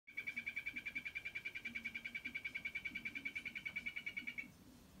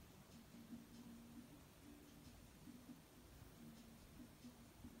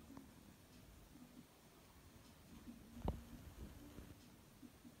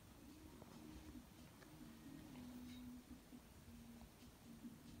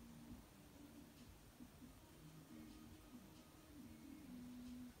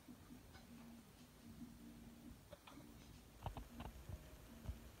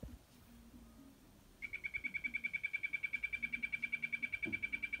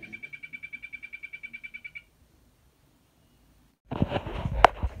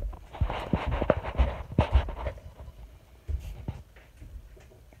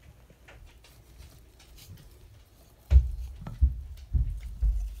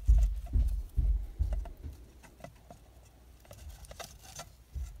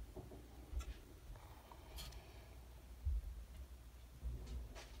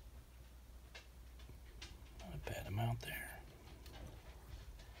out there.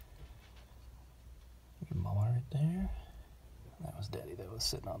 Your mama right there. That was Daddy that was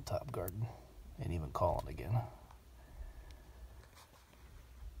sitting on top guarding and even calling again.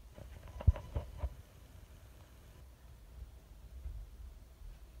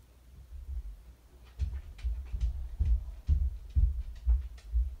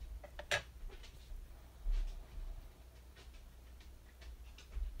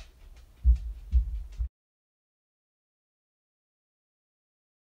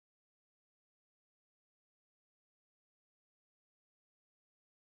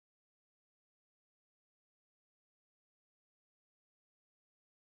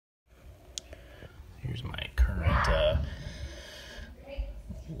 Here's my current,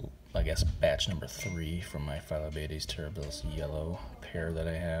 I guess, batch number 3 from my Phyllobates terribilis yellow pair that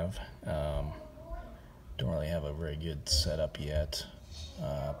I have. Don't really have a very good setup yet.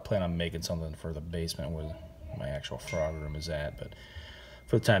 Plan on making something for the basement where my actual frog room is at, but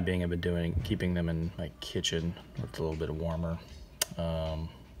for the time being I've been keeping them in my kitchen where it's a little bit warmer. And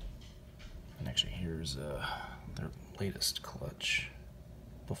actually here's their latest clutch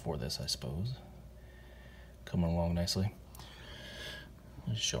before this, I suppose. Coming along nicely.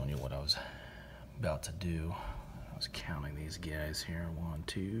 I'm just showing you what I was about to do. I was counting these guys here. 1,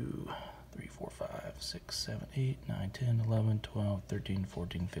 2, 3, 4, 5, 6, 7, 8, 9, 10, 11, 12, 13,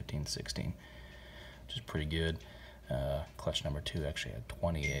 14, 15, 16. Which is pretty good. Clutch number 2 actually had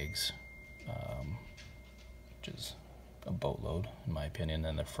 20 eggs, which is a boatload in my opinion.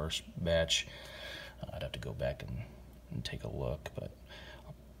 And the first batch, I'd have to go back and take a look, but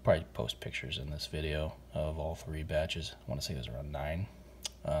I'll probably post pictures in this video of all 3 batches. I want to say there's around 9,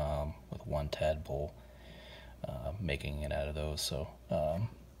 with 1 tadpole making it out of those. So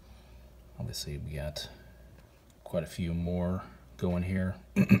obviously we got quite a few more going here.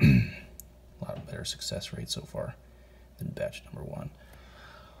 A lot of better success rate so far than batch number 1.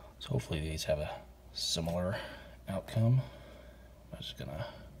 So hopefully these have a similar outcome. I'm just gonna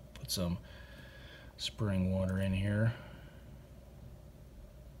put some spring water in here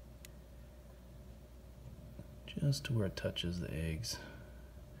just to where it touches the eggs.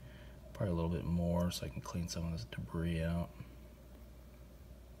 Probably a little bit more so I can clean some of this debris out.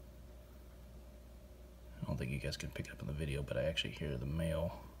 I don't think you guys can pick it up in the video, but I actually hear the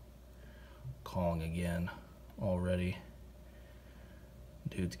male calling again already.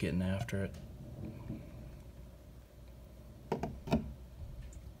 Dude's getting after it.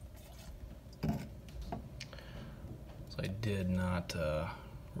 So I did not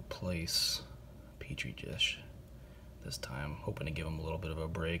replace Petri dish this time, hoping to give them a little bit of a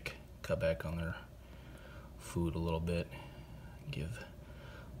break, cut back on their food a little bit, give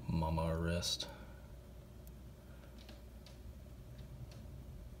mama a rest.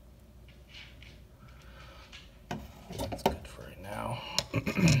 That's good for right now.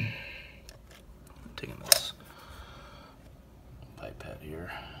 I'm taking this pipette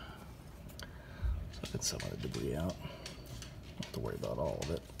here so I get some of the debris out. Don't have to worry about all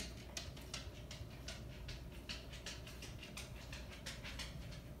of it.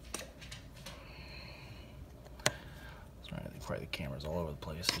 Sorry, I think probably the camera's all over the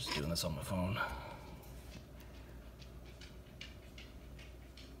place. Just doing this on my phone.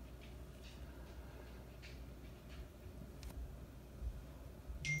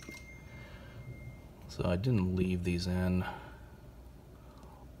 So I didn't leave these in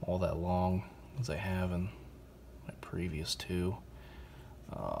all that long as I have in my previous 2.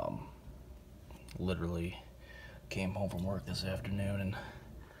 Literally came home from work this afternoon and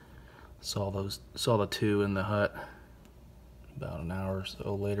saw the 2 in the hut. About an hour or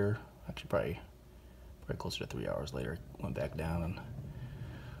so later, actually probably closer to 3 hours later, went back down and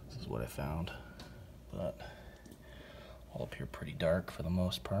this is what I found. But all up here pretty dark for the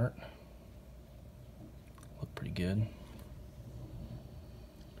most part. Look pretty good.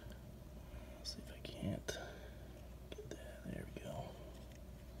 Let's see if I can't get that. There we go.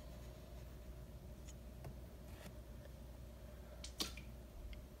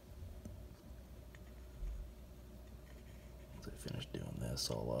 Once I finish doing this,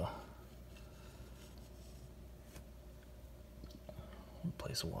 I'll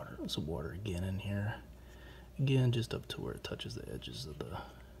replace some water again in here. Again, just up to where it touches the edges of the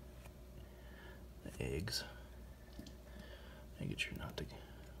eggs. Making sure not to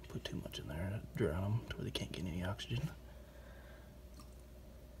put too much in there to drown them to where they can't get any oxygen.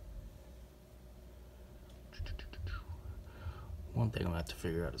 One thing I'm gonna have to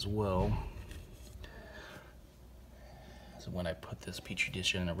figure out as well is when I put this Petri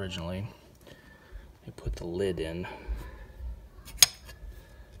dish in originally, I put the lid in,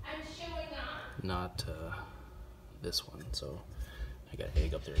 not this one. So I got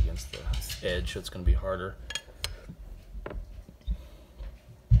egg up there against the edge, so it's going to be harder.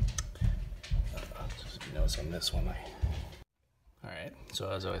 Just notice on this one. Alright, so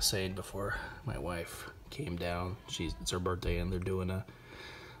as I was saying before, my wife came down. It's her birthday, and they're doing a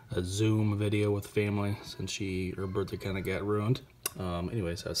Zoom video with family since her birthday kind of got ruined.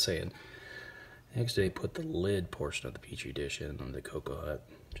 Anyways, I was saying, next day put the lid portion of the Petri dish in on the Cocoa Hut,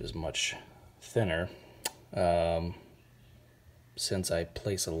 which is much thinner. Since I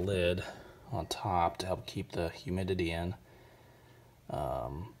place a lid on top to help keep the humidity in,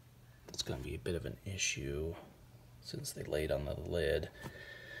 it's going to be a bit of an issue since they laid on the lid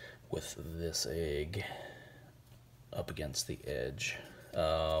with this egg up against the edge.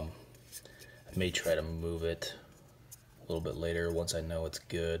 I may try to move it a little bit later once I know it's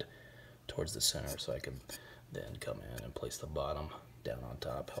good towards the center, so I can then come in and place the bottom down on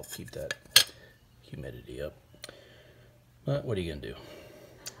top, help keep that humidity up. But what are you gonna do?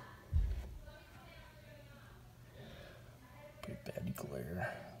 Pretty bad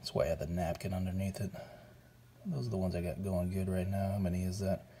glare. That's why I have the napkin underneath it. Those are the ones I got going good right now. How many is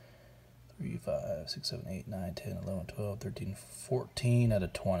that? 3, 5, 6, 7, 8, 9, 10, 11, 12, 13, 14 out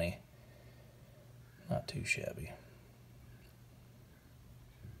of 20. Not too shabby.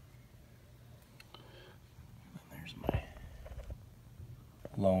 And there's my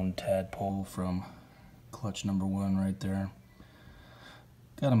lone tadpole from clutch number 1 right there.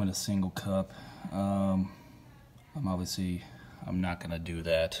 Got him in a single cup. I'm not gonna do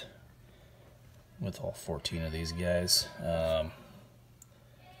that with all 14 of these guys.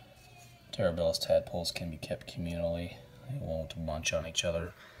 Terribilis tadpoles can be kept communally. They won't munch on each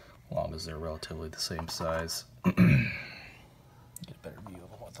other as long as they're relatively the same size. Get a better view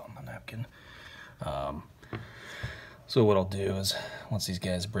of what's on the napkin. So what I'll do is, once these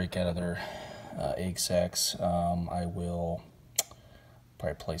guys break out of their egg sacs, I will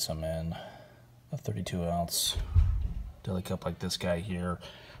probably place them in a 32-ounce deli cup like this guy here.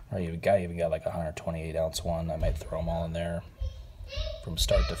 Or even got like a 128-ounce one. I might throw them all in there from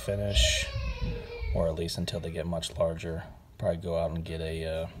start to finish, or at least until they get much larger. Probably go out and get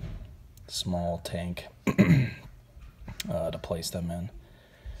a small tank to place them in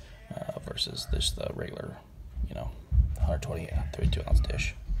versus the regular, 32-ounce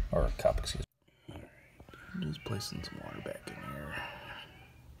dish or cup, excuse me. All right, just placing some water back in here.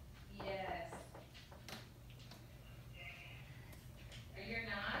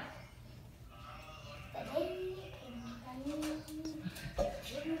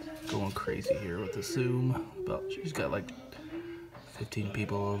 Going crazy here with the Zoom. But she's got like 15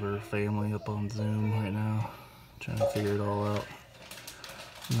 people over, family up on Zoom right now, trying to figure it all out.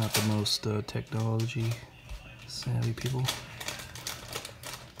 Not the most technology savvy people.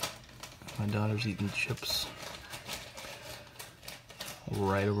 My daughter's eating chips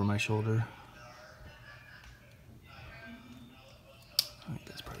right over my shoulder. I think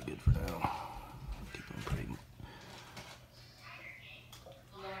that's pretty good for now. Keep them pretty.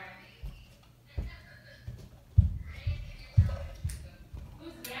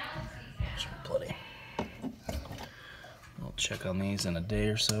 Sure, plenty. I'll check on these in a day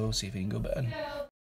or so, see if he can go bad.